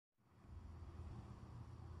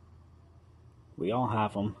We all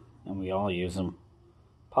have them, and we all use them,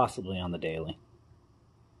 possibly on the daily.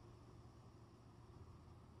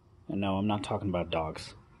 And no, I'm not talking about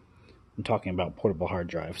dogs. I'm talking about portable hard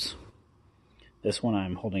drives. This one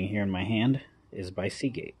I'm holding here in my hand is by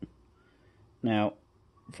Seagate. Now,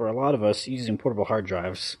 for a lot of us, using portable hard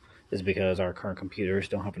drives is because our current computers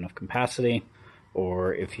don't have enough capacity,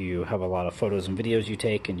 or if you have a lot of photos and videos you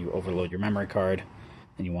take and you overload your memory card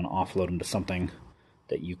and you want to offload them to something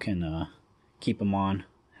that you can keep them on,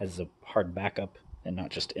 has a hard backup and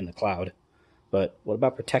not just in the cloud. But what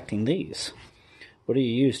about protecting these? What do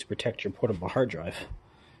you use to protect your portable hard drive?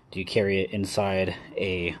 Do you carry it inside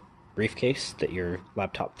a briefcase that your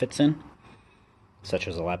laptop fits in, such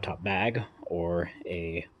as a laptop bag or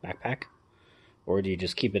a backpack? Or do you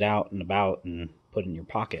just keep it out and about and put it in your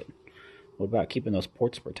pocket? What about keeping those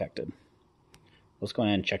ports protected? Let's go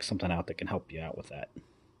ahead and check something out that can help you out with that.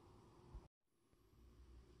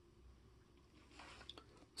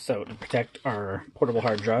 So to protect our portable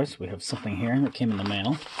hard drives, we have something here that came in the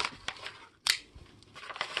mail.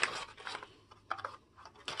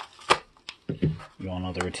 You all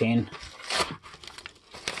know the routine.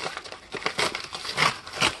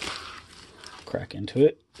 Crack into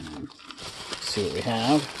it and see what we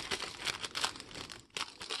have.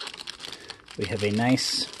 We have a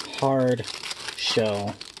nice hard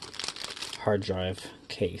shell hard drive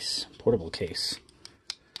case, portable case.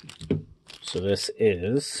 So this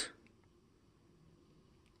is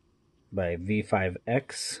by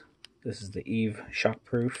V5X. This is the Eve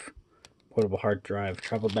Shockproof portable hard drive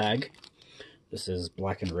travel bag. This is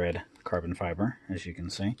black and red carbon fiber, as you can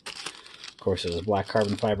see. Of course, it is black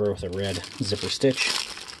carbon fiber with a red zipper stitch.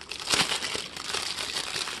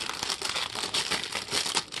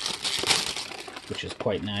 Which is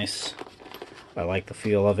quite nice. I like the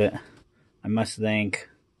feel of it. I must thank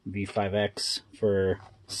V5X for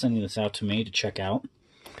sending this out to me to check out.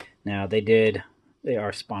 Now, they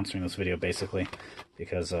are sponsoring this video basically,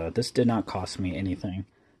 because this did not cost me anything,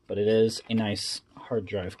 but it is a nice hard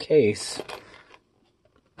drive case.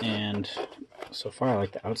 And so far I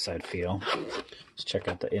like the outside feel. Let's check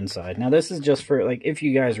out the inside. Now this is just for, like, if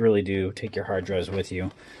you guys really do take your hard drives with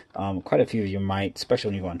you. Quite a few of you might, especially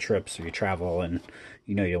when you go on trips or you travel and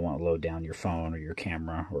you know you'll want to load down your phone or your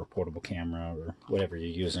camera or a portable camera or whatever you're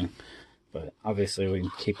using. But obviously we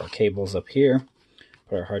can keep our cables up here,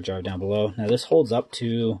 put our hard drive down below. Now this holds up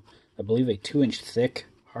to, I believe, a 2-inch thick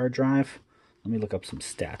hard drive. Let me look up some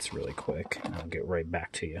stats really quick and I'll get right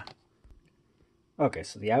back to you. Okay,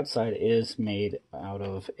 so the outside is made out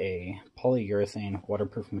of a polyurethane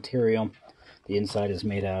waterproof material. The inside is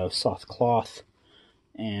made out of soft cloth,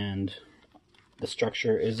 and the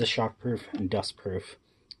structure is a shockproof and dustproof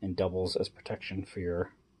and doubles as protection for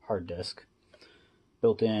your hard disk.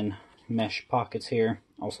 Built-in mesh pockets here,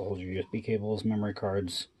 also hold your USB cables, memory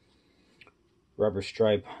cards. Rubber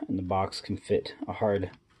stripe in the box can fit the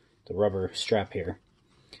rubber strap here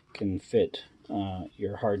can fit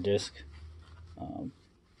your hard disk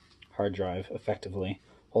hard drive effectively.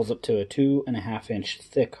 Holds up to a 2.5-inch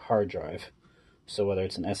thick hard drive. So whether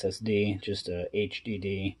it's an SSD, just a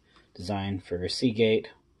HDD designed for Seagate,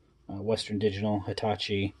 Western Digital,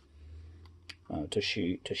 Hitachi,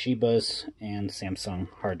 Toshiba's, and Samsung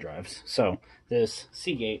hard drives. So this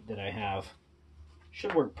Seagate that I have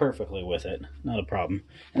should work perfectly with it, not a problem.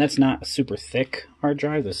 And that's not a super thick hard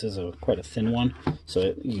drive. This is quite a thin one,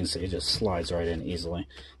 so you can see it just slides right in easily.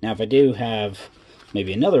 Now if I do have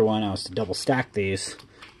maybe another one, I was to double stack these,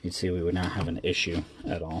 you'd see we would not have an issue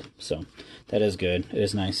at all. So that is good. It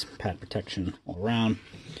is nice pad protection all around.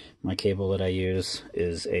 My cable that I use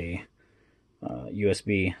is a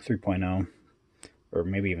USB 3.0 or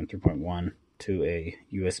maybe even 3.1 to a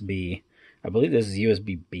USB, I believe this is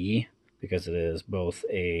USB-B, because it is both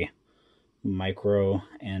a micro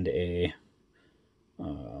and a, I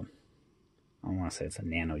don't want to say it's a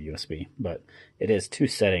nano USB, but it is 2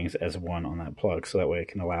 settings as one on that plug, so that way it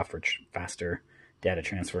can allow for faster data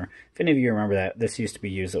transfer. If any of you remember that, this used to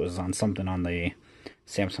be used, it was on something on the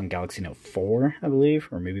Samsung Galaxy Note 4, I believe,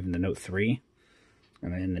 or maybe even the Note 3.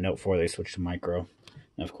 And then in the Note 4 they switched to micro.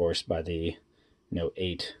 And of course by the Note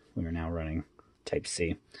 8 we are now running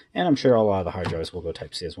Type-C. And I'm sure a lot of the hard drives will go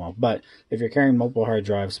Type-C as well. But if you're carrying multiple hard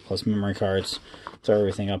drives plus memory cards, throw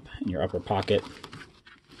everything up in your upper pocket.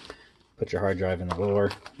 Put your hard drive in the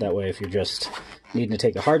lower. That way if you're just needing to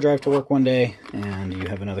take the hard drive to work one day and you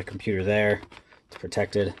have another computer there, it's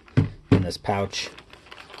protected. And this pouch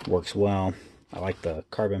works well. I like the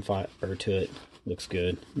carbon fiber to it. Looks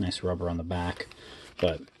good. Nice rubber on the back.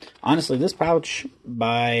 But honestly, this pouch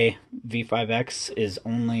by V5X is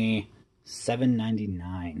only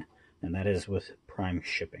 $7.99, and that is with Prime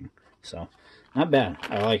shipping. So, not bad.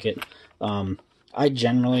 I like it. I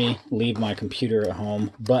generally leave my computer at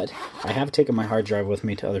home, but I have taken my hard drive with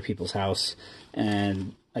me to other people's house,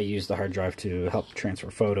 and I use the hard drive to help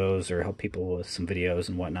transfer photos or help people with some videos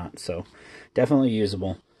and whatnot. So, definitely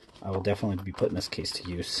usable. I will definitely be putting this case to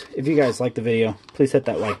use. If you guys like the video, please hit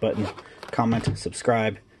that like button, comment,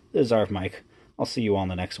 subscribe. This is RF Mike. I'll see you all in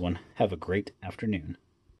the next one. Have a great afternoon.